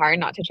really hard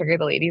not to trigger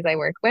the ladies I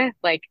work with,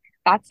 like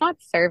that's not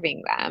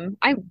serving them.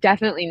 I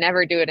definitely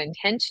never do it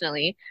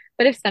intentionally.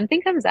 But if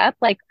something comes up,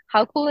 like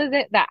how cool is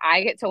it that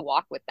I get to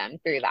walk with them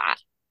through that?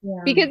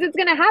 Yeah. Because it's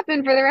going to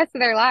happen for the rest of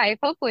their life.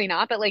 Hopefully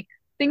not, but like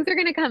things are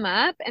going to come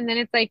up. And then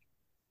it's like,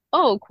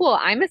 oh, cool.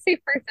 I'm a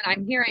safe person.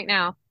 I'm here right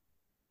now.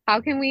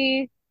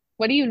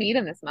 What do you need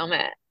in this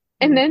moment?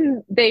 And Mhm.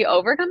 then they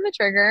overcome the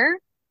trigger,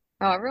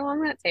 however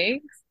long that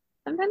takes.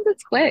 Sometimes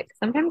it's quick.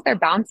 Sometimes their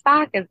bounce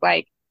back is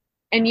like,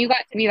 and you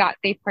got to be that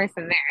safe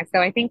person there. So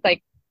I think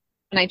like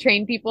when I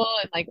train people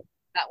and like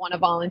that want to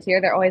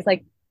volunteer, they're always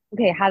like,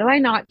 okay, how do I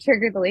not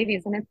trigger the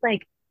ladies? And it's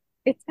like,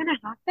 it's gonna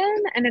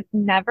happen and it's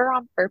never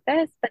on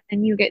purpose, but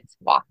then you get to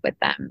walk with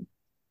them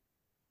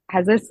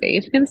as a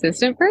safe,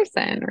 consistent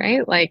person,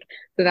 right? Like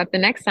so that the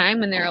next time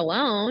when they're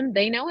alone,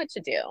 they know what to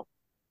do.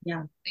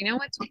 Yeah. They know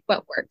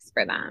what works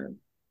for them.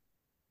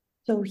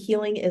 So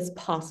healing is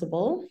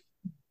possible,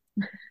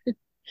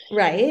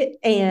 right?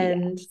 Yeah.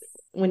 And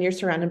when you're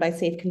surrounded by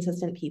safe,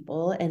 consistent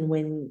people, and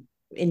when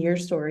in your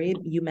story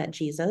you met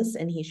Jesus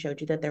and he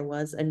showed you that there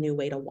was a new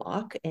way to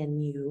walk,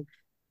 and you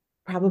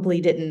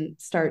probably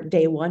didn't start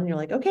day one, you're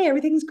like, okay,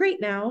 everything's great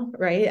now,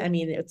 right? I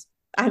mean,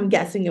 I'm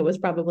guessing it was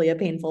probably a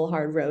painful,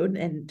 hard road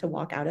and to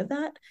walk out of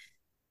that.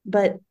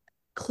 But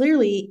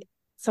clearly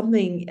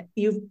something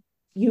you've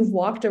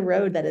walked a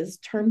road that has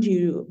turned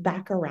you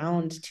back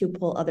around to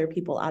pull other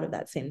people out of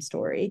that same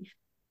story.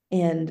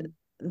 And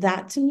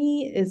that to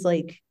me is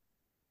like,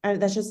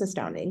 that's just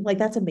astounding. Like,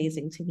 that's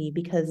amazing to me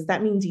because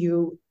that means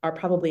you are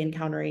probably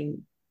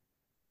encountering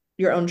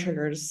your own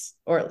triggers,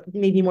 or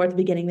maybe more at the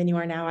beginning than you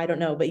are now. I don't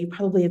know, but you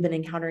probably have been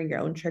encountering your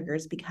own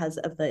triggers because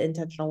of the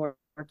intentional work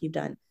you've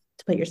done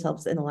to put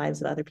yourselves in the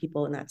lives of other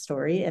people in that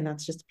story. And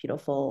that's just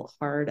beautiful,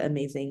 hard,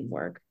 amazing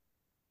work.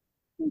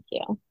 Thank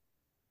you.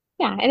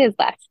 Yeah, it is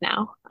less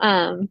now,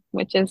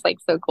 which is like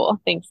so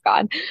cool. Thanks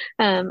God.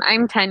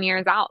 I'm 10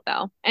 years out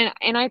though.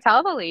 And I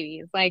tell the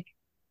ladies like,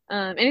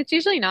 and it's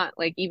usually not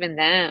like even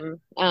them.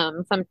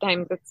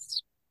 Sometimes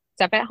it's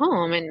stuff at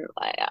home and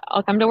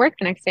I'll come to work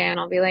the next day and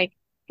I'll be like,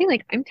 hey,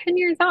 like I'm 10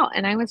 years out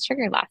and I was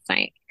triggered last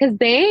night because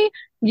they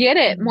get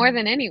it more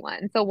than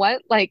anyone. So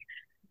what, like,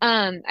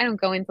 I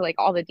don't go into like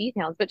all the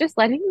details, but just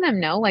letting them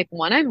know, like,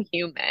 one, I'm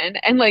human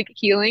and like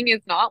healing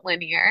is not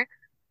linear,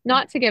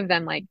 not to give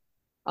them like,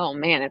 oh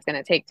man, it's going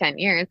to take 10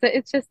 years.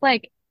 It's just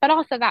like, but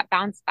also that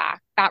bounce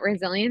back, that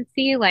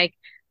resiliency, like,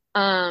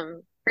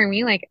 for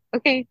me, like,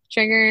 okay,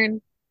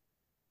 triggered,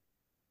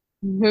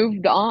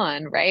 moved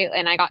on, right?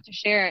 And I got to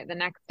share it the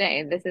next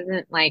day. This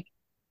isn't like,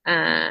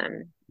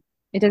 um,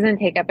 it doesn't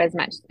take up as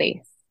much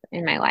space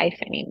in my life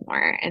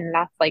anymore. And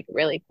that's like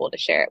really cool to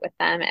share it with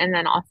them. And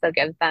then also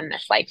gives them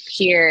this like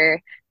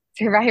peer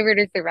survivor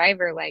to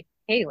survivor, like,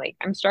 hey, like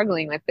I'm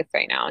struggling with this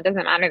right now. It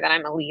doesn't matter that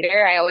I'm a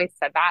leader. I always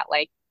said that,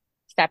 like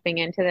stepping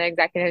into the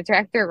executive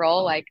director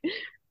role, like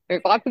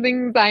there's lots of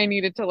things I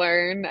needed to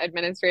learn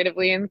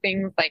administratively and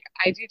things like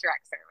I do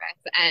direct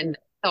service. And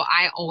so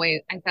I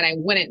said I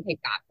wouldn't take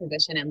that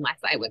position unless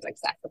I was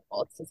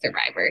accessible to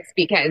survivors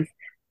because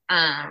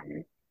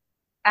um,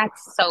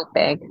 that's so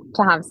big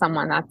to have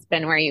someone that's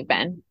been where you've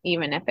been,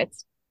 even if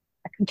it's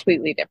a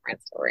completely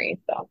different story.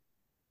 So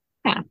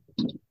yeah,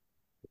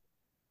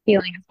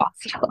 healing is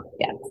possible.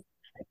 Yes.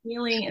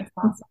 Healing is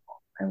possible.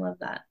 I love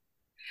that.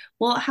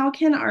 Well, how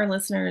can our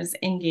listeners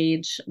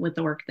engage with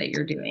the work that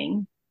you're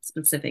doing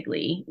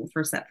specifically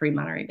for Set Free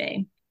Monterey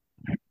Bay?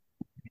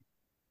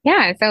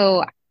 Yeah,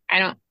 so I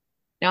don't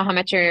know how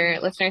much your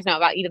listeners know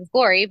about Eden's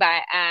Glory,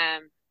 but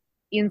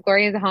Eden's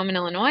Glory is a home in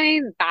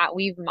Illinois that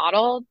we've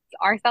modeled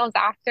ourselves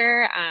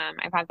after.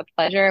 I've had the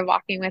pleasure of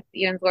walking with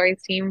Eden's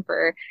Glory's team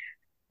for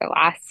the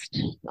last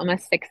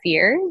almost 6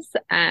 years.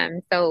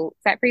 So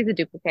Set Free is a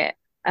duplicate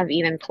of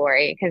Eden's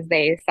Glory because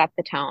they set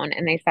the tone,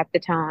 and they set the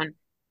tone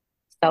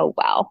so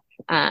well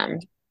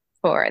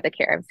for the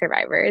care of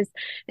survivors.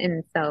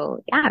 And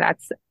so, yeah,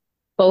 that's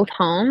both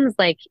homes,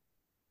 like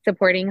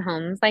supporting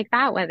homes like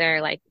that,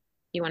 whether like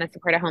you want to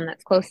support a home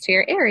that's close to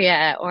your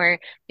area, or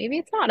maybe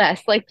it's not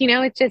us. Like,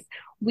 it's just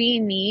we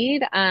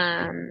need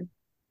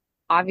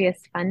obvious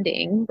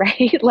funding,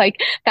 right? Like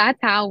that's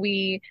how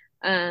we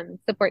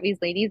support these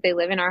ladies. They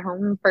live in their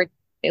home for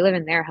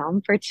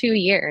 2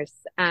 years,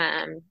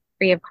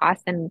 free of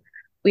cost. And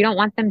we don't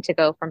want them to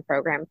go from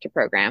program to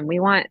program. We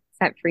want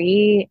Set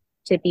Free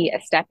to be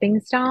a stepping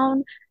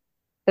stone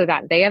so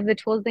that they have the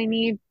tools they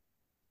need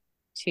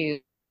to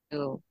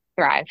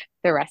thrive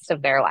the rest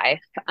of their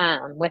life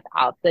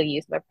without the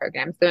use of a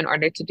program. So in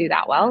order to do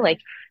that well, like,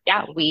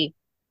 yeah,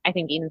 I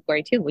think Eden's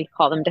Glory too, we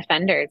call them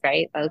defenders,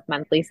 right? Those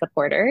monthly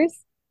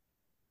supporters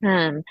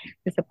to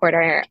support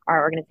our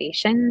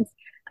organizations.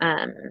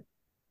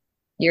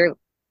 You're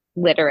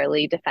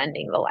literally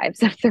defending the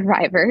lives of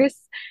survivors.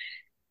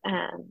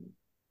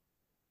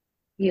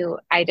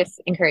 I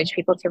just encourage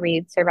people to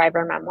read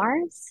survivor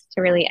memoirs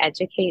to really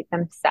educate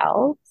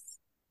themselves.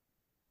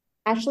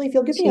 Ashley, if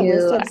you'll give me a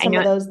list of some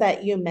of those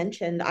that you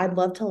mentioned, I'd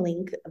love to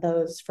link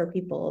those for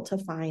people to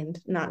find,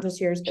 not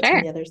just yours, but some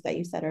of the others that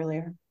you said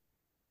earlier.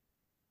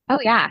 Oh,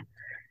 yeah.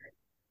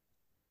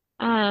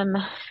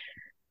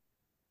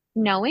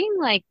 Knowing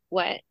like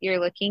what you're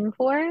looking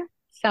for.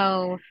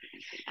 So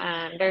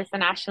there's the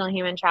National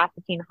Human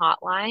Trafficking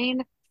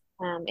Hotline.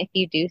 If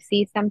you do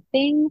see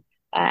something,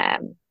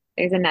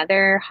 there's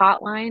another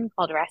hotline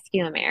called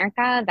Rescue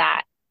America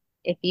that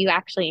if you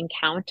actually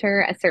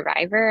encounter a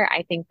survivor,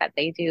 I think that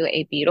they do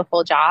a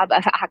beautiful job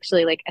of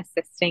actually like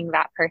assisting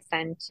that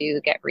person to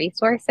get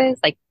resources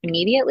like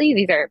immediately.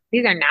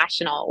 These are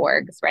national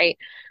orgs, right?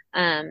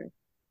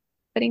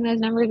 Putting those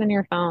numbers in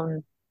your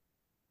phone,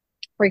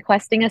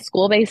 requesting a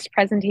school-based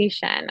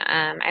presentation.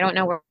 I don't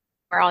know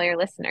where all your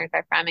listeners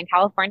are from. In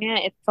California,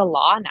 it's a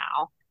law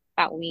now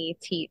that we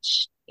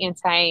teach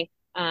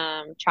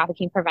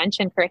anti-trafficking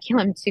prevention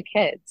curriculum to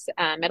kids,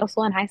 middle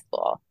school and high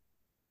school.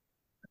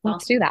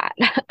 Let's do that.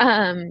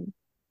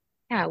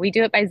 Yeah, we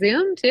do it by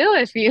Zoom too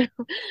if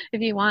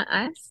you want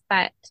us.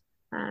 But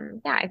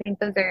yeah, I think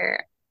those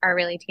are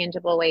really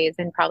tangible ways,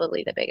 and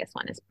probably the biggest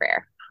one is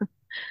prayer.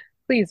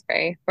 Please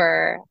pray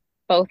for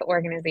both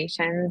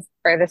organizations,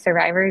 for the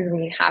survivors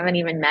we haven't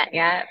even met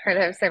yet, for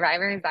the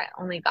survivors that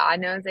only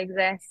God knows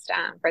exist,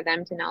 for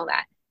them to know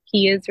that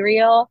He is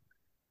real.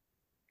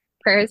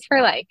 Prayers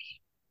for like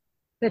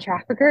the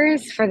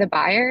traffickers, for the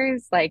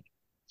buyers, like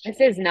this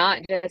is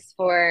not just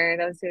for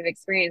those who have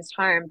experienced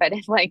harm, but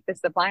if like the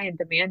supply and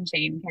demand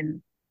chain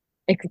can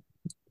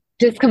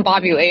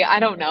discombobulate, I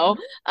don't know,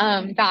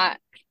 that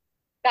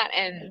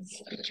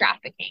ends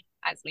trafficking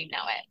as we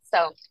know it.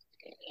 So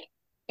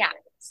yeah,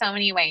 so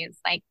many ways,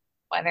 like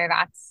whether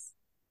that's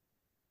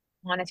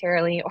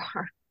monetarily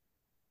or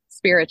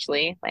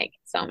spiritually, like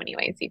so many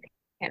ways you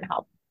can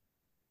help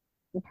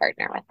and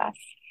partner with us.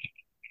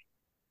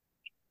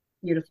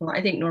 Beautiful.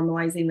 I think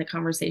normalizing the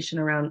conversation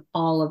around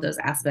all of those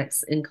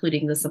aspects,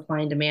 including the supply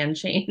and demand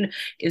chain,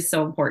 is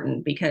so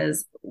important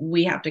because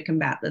we have to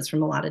combat this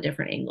from a lot of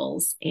different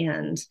angles.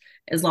 And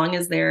as long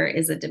as there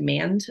is a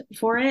demand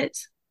for it,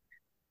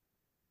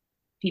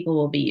 people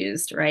will be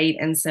used, right?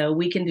 And so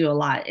we can do a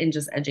lot in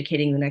just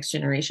educating the next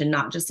generation,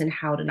 not just in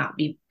how to not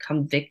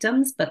become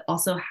victims, but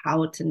also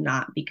how to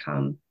not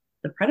become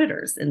the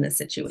predators in this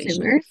situation.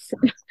 Consumers.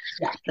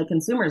 Yeah, the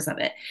consumers of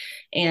it.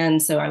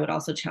 And so I would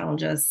also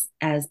challenge us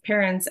as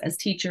parents, as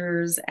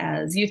teachers,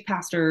 as youth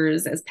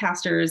pastors, as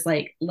pastors,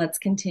 like let's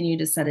continue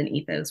to set an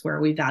ethos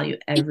where we value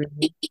every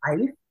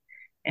life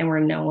and where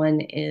no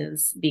one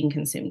is being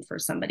consumed for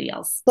somebody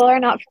else. People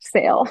are not for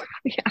sale.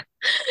 Yeah.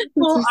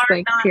 People it's just are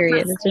like, not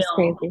period. for It's just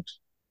sale. crazy.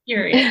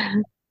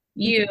 Period.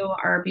 You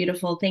are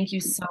beautiful. Thank you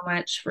so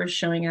much for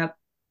showing up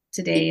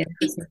today and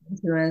listening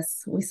to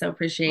us. We so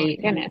appreciate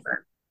goodness.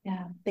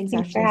 Yeah. Thanks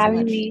Ashley, for having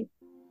so much. me.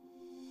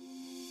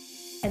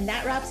 And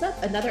that wraps up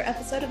another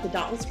episode of the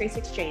Dauntless Grace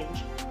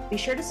Exchange. Be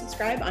sure to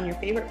subscribe on your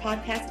favorite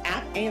podcast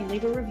app and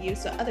leave a review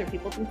so other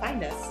people can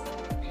find us.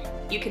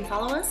 You can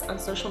follow us on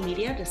social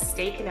media to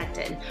stay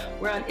connected.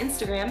 We're on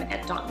Instagram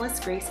at Dauntless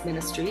Grace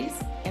Ministries,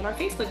 and our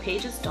Facebook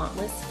page is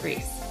Dauntless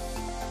Grace.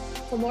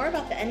 For more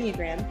about the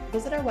Enneagram,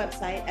 visit our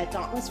website at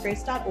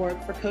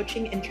dauntlessgrace.org for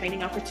coaching and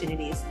training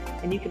opportunities.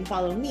 And you can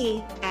follow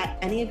me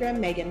at Enneagram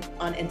Megan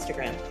on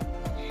Instagram.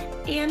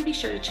 And be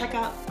sure to check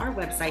out our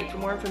website for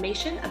more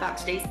information about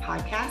today's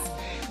podcast.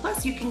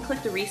 Plus, you can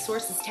click the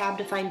resources tab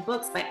to find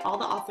books by all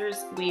the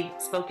authors we've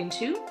spoken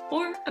to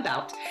or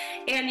about.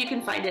 And you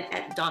can find it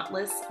at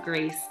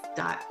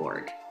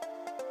dauntlessgrace.org.